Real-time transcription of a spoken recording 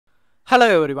Hello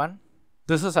everyone,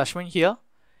 this is Ashwin here.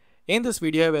 In this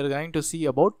video we are going to see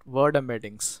about word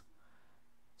embeddings.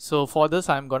 So for this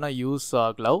I'm gonna use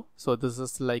GloVe. So this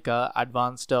is like a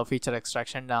advanced feature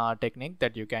extraction technique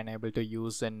that you can able to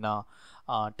use in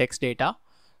text data.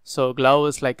 So GloVe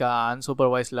is like a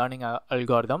unsupervised learning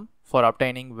algorithm for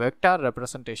obtaining vector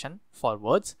representation for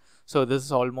words. So this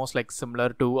is almost like similar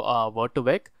to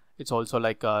word2vec. It's also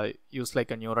like used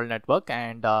like a neural network,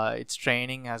 and its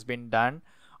training has been done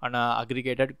on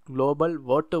aggregated global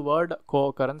word-to-word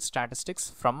co-occurrence statistics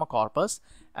from a corpus,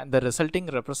 and the resulting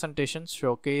representations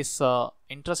showcase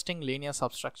interesting linear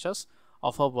substructures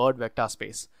of a word vector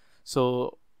space.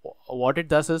 So what it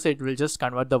does is it will just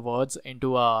convert the words into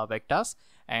vectors,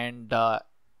 and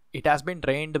it has been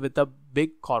trained with a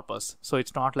big corpus. So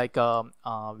it's not like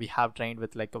we have trained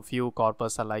with like a few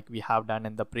corpus like we have done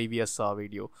in the previous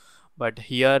video, but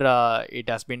here it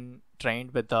has been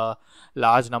trained with a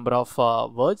large number of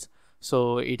words,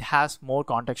 so it has more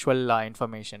contextual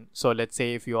information. So let's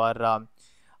say if you are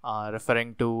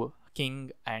referring to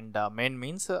king and men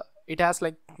means it has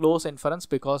like close inference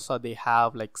because they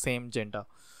have like same gender.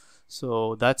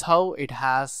 So that's how it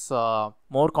has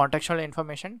more contextual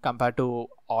information compared to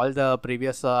all the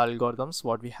previous algorithms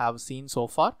what we have seen so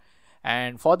far.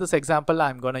 And for this example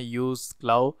I'm gonna use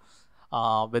GloVe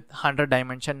with 100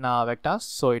 dimension vectors.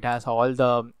 So it has all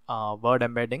the word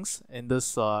embeddings in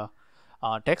this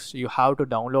text. You have to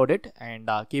download it and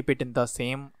keep it in the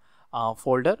same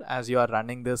folder as you are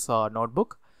running this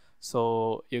notebook.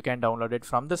 So you can download it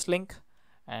from this link,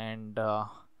 and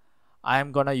I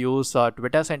am gonna use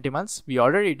Twitter sentiments. We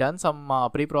already done some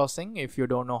pre-processing. If you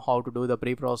don't know how to do the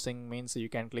pre-processing, means you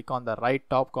can click on the right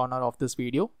top corner of this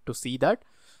video to see that.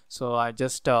 So I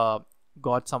just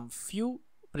got some few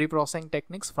pre-processing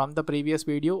techniques from the previous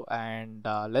video, and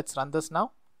let's run this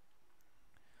now.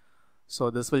 So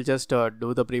this will just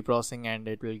do the pre-processing and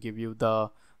it will give you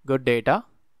the good data.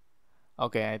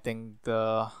 Okay, I think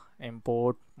the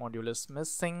import module is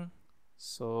missing.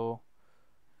 So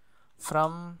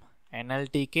from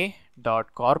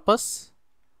nltk.corpus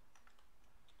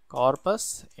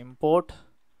import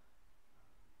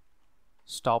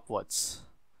stopwords.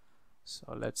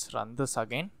 So let's run this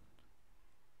again.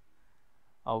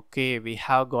 Okay, we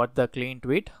have got the clean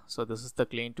tweet. So this is the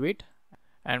clean tweet,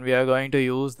 and we are going to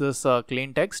use this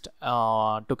clean text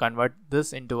to convert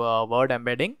this into a word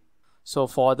embedding. So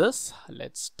for this,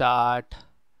 let's start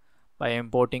by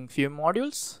importing few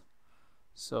modules.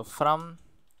 So from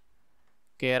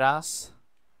keras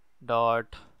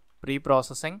dot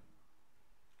preprocessing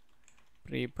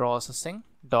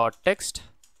dot text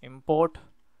import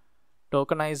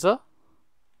tokenizer,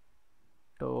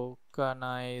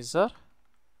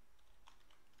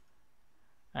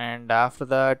 and after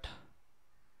that,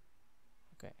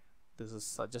 okay, this is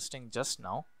suggesting just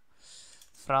now,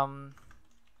 from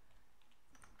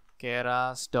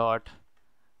keras dot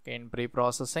in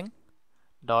preprocessing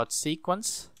dot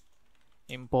sequence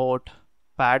import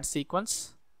pad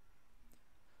sequence.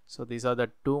 So these are the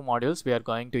two modules we are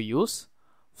going to use.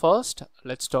 First,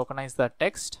 let's tokenize the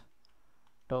text.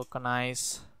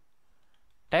 Tokenize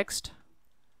text.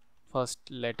 First,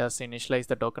 let us initialize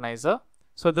the tokenizer.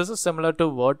 So this is similar to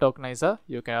word tokenizer.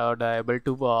 You can able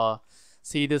to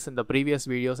see this in the previous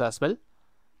videos as well.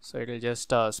 So it will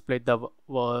just split the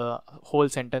whole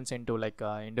sentence into like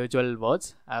individual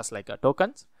words as like a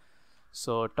tokens.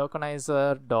 So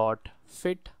tokenizer dot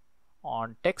fit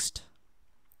on text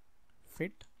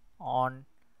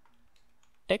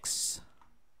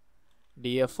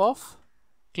df of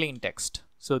clean text.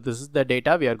 So this is the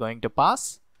data we are going to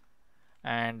pass,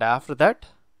 and after that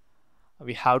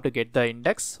we have to get the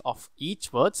index of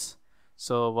each words.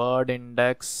 So word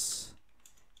index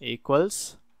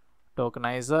equals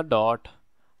tokenizer dot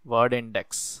word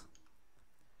index,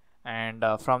 and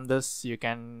from this you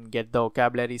can get the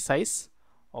vocabulary size.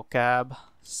 Vocab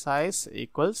size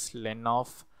equals len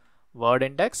of word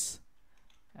index,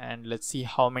 and let's see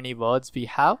how many words we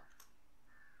have.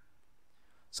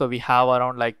 So we have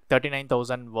around like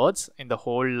 39,000 words in the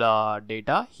whole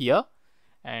data here,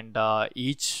 and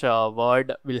each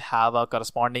word will have a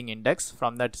corresponding index.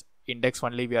 From that index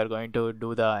only we are going to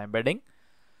do the embedding.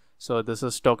 So this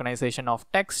is tokenization of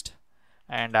text,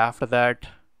 and after that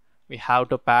we have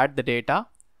to pad the data.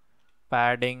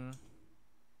 Padding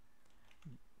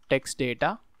text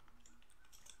data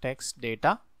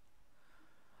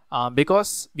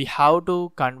because we have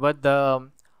to convert the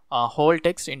whole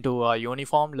text into a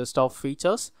uniform list of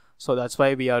features, so that's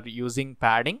why we are using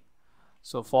padding.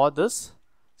 So for this,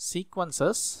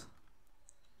 sequences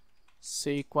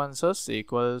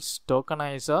equals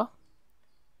tokenizer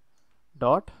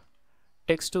dot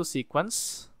text to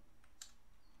sequence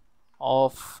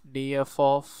of df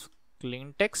of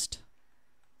clean text,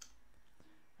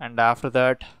 and after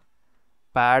that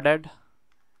padded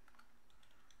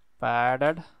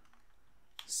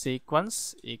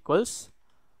sequence equals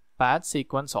pad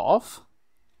sequence of,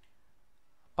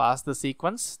 pass the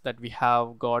sequence that we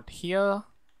have got here,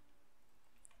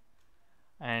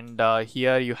 and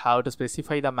here you have to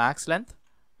specify the max length.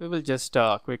 We will just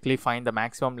quickly find the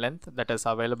maximum length that is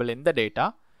available in the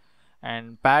data,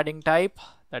 and padding type,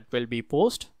 that will be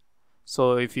post.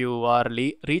 So if you are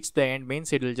reach the end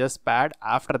means it will just pad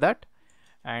after that,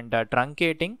 and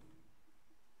truncating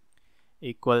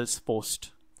equals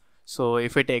post. So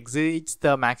if it exceeds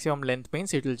the maximum length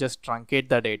means it will just truncate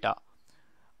the data,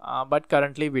 but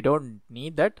currently we don't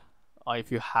need that.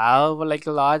 If you have like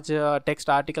a large text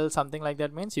article, something like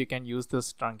that, means you can use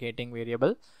this truncating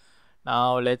variable.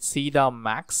 Now let's see the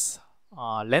max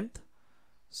length.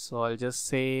 So I'll just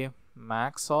say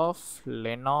max of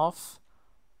len of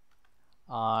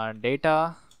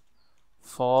data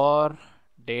for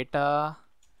data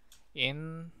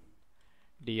in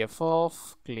df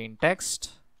of clean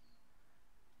text,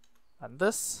 and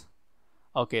this.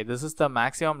 Okay, this is the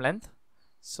maximum length,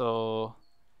 so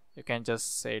you can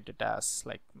just set it as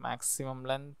like maximum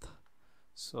length.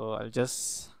 So I'll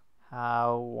just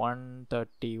have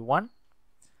 131.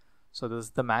 So this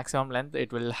is the maximum length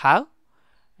it will have,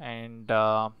 and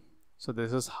so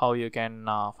this is how you can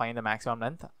find the maximum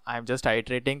length. I'm just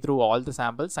iterating through all the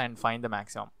samples and find the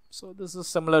maximum. So this is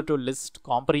similar to list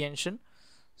comprehension,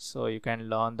 so you can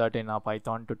learn that in a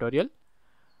Python tutorial.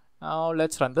 Now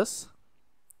let's run this.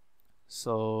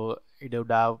 So it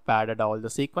would have padded all the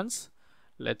sequence.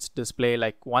 Let's display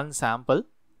like one sample.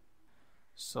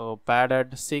 So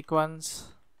padded sequence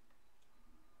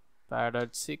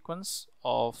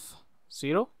of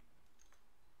 0.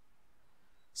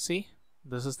 See,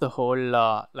 this is the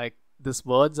whole like these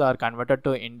words are converted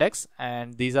to index,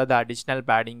 and these are the additional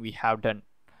padding we have done.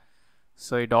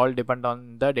 So it all depends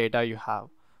on the data you have.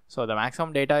 So the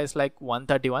maximum data is like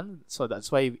 131, so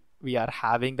that's why we are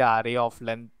having the array of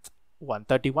length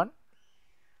 131.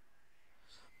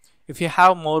 If you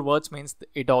have more words means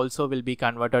it also will be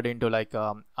converted into like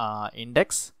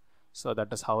index. So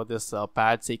that is how this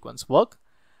pad sequence work.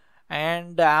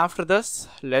 And after this,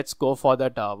 let's go for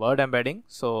that word embedding.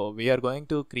 So we are going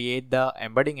to create the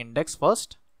embedding index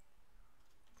first.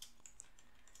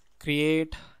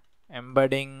 Create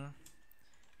embedding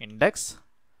index.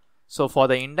 So for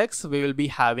the index, we will be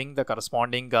having the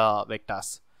corresponding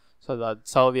vectors. So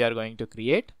that's how we are going to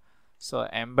create. So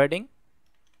embedding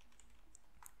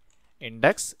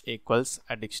index equals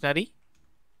a dictionary.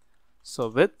 So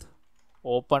with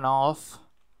open of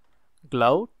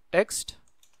GloVe text,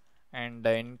 and the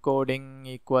encoding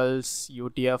equals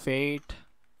UTF-8,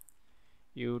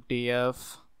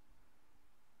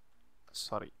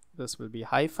 this will be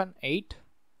 -8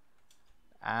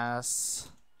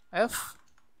 as F.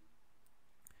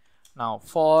 Now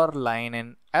for line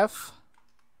in F,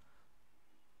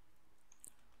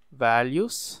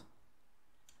 values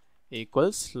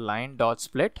equals line dot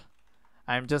split.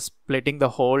 I'm just splitting the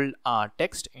whole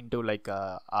text into like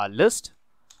a list,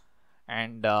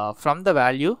 and from the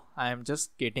value I am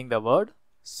just getting the word.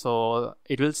 So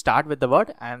it will start with the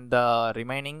word, and the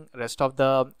remaining rest of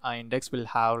the index will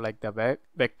have like the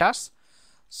vectors.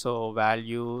 So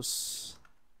values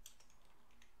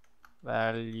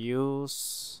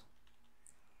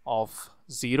of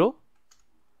 0,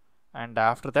 and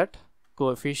after that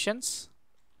coefficients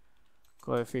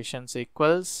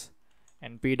equals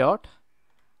np dot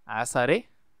as array.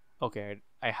 Okay,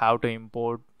 I have to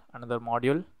import another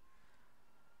module.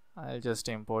 I'll just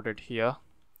import it here.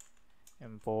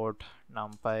 Import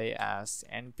numpy as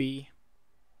np.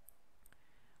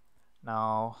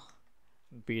 Now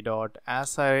np dot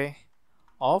as array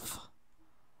of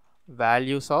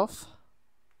values of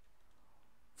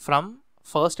from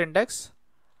first index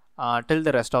till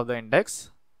the rest of the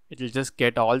index. It will just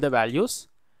get all the values,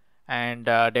 and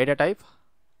data type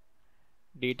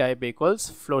d type equals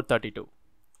float32,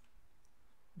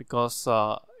 because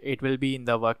it will be in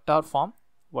the vector form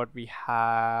what we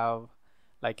have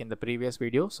like in the previous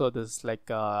video. So this is like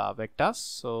vectors,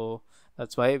 so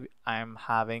that's why I'm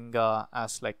having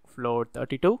as like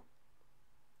float32,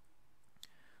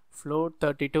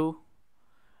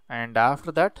 and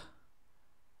after that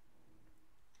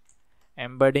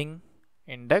embedding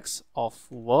index of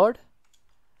word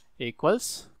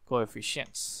equals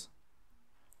coefficients.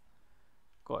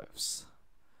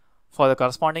 For the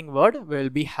corresponding word, we will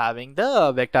be having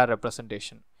the vector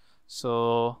representation.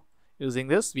 So using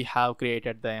this, we have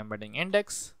created the embedding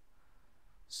index.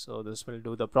 So this will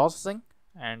do the processing,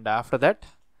 and after that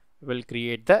will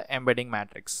create the embedding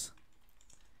matrix.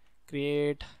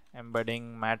 Create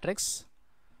embedding matrix.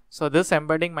 So this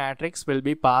embedding matrix will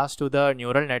be passed to the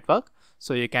neural network.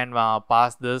 So you can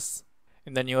pass this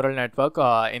in the neural network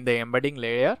in the embedding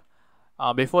layer.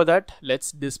 Before that,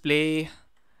 let's display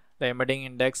the embedding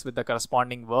index with the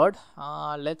corresponding word.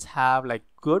 Let's have like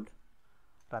good.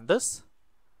 Run this.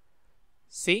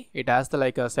 See, it has the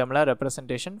like a similar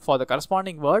representation. For the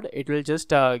corresponding word, it will just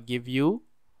give you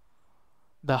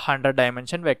the 100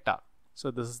 dimension vector.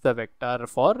 So this is the vector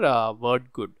for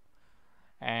word good.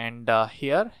 And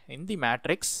here in the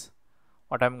matrix,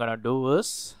 what I'm gonna do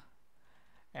is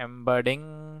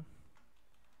embedding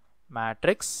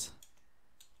matrix.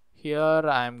 Here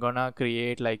I'm gonna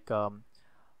create like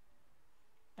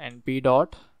np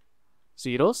dot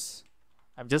zeros.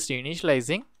 I'm just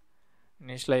initializing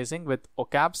with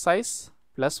vocab size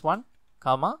 +1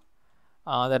 comma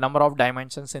the number of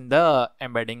dimensions in the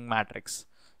embedding matrix.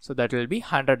 So that will be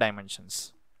 100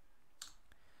 dimensions.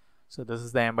 So this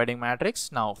is the embedding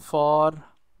matrix. Now for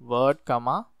word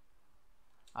comma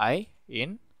I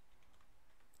in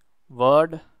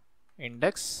word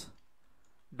index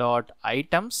dot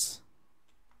items.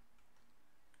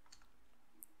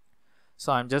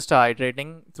 So I'm just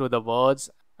iterating through the words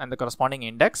and the corresponding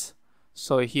index.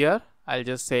 So here I'll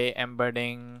just say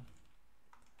embedding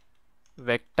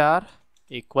vector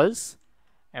equals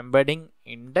embedding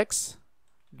index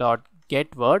dot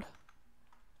get word.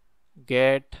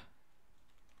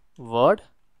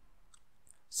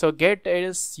 So get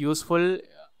is useful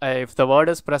if the word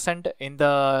is present in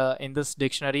this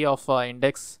dictionary of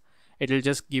index. It will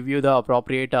just give you the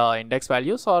appropriate index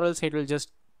values, or else it will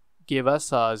just give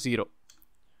us 0.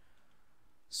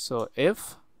 So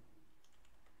if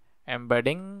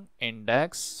embedding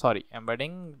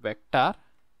vector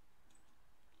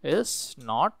is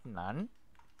not none,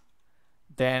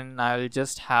 then I will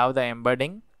just have the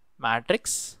embedding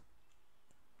matrix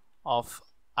of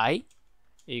I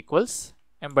equals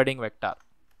embedding vector.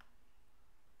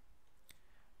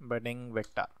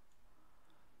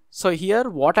 So here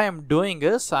what I am doing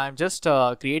is I am just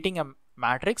creating a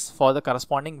matrix for the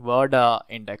corresponding word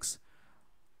index.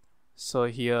 So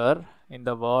here in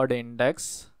the word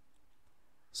index,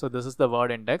 so this is the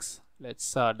word index.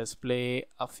 Let's display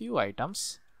a few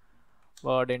items.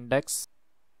 Word index.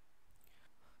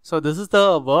 So this is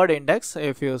the word index.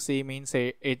 If you see, means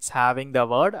it's having the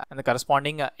word and the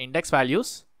corresponding index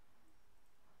values.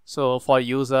 So for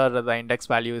user, the index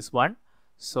value is 1.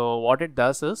 So what it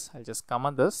does is, I'll just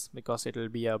comment this because it will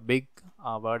be a big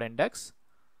word index.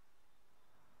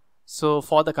 So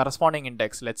for the corresponding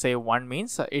index, let's say 1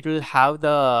 means it will have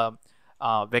the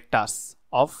vectors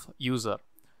of user.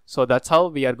 So that's how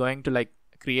we are going to like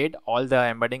create all the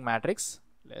embedding matrix.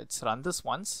 Let's run this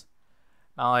once.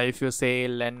 Now if you say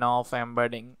len of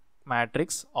embedding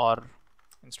matrix, or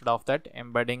instead of that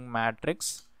embedding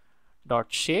matrix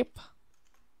dot shape,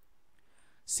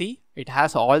 see, it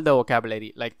has all the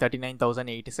vocabulary like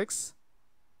 39,086.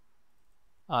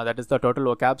 That is the total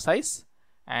vocab size,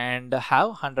 and have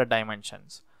 100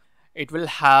 dimensions. It will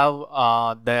have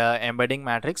the embedding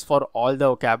matrix for all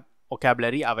the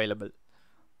vocabulary available.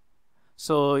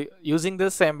 So using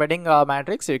this embedding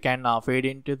matrix, you can feed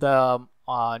into the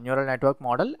neural network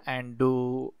model and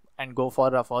go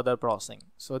for further processing.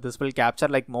 So this will capture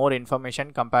like more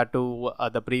information compared to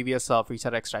the previous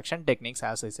feature extraction techniques,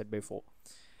 as I said before.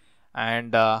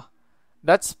 And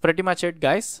that's pretty much it,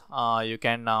 guys. You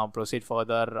can proceed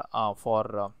further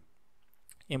for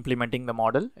implementing the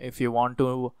model. If you want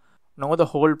to know the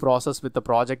whole process with the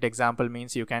project example,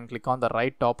 means you can click on the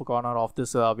right top corner of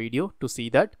this video to see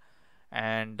that.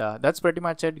 And that's pretty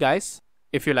much it, guys.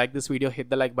 If you like this video, hit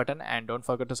the like button and don't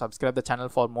forget to subscribe the channel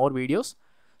for more videos.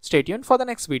 Stay tuned for the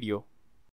next video.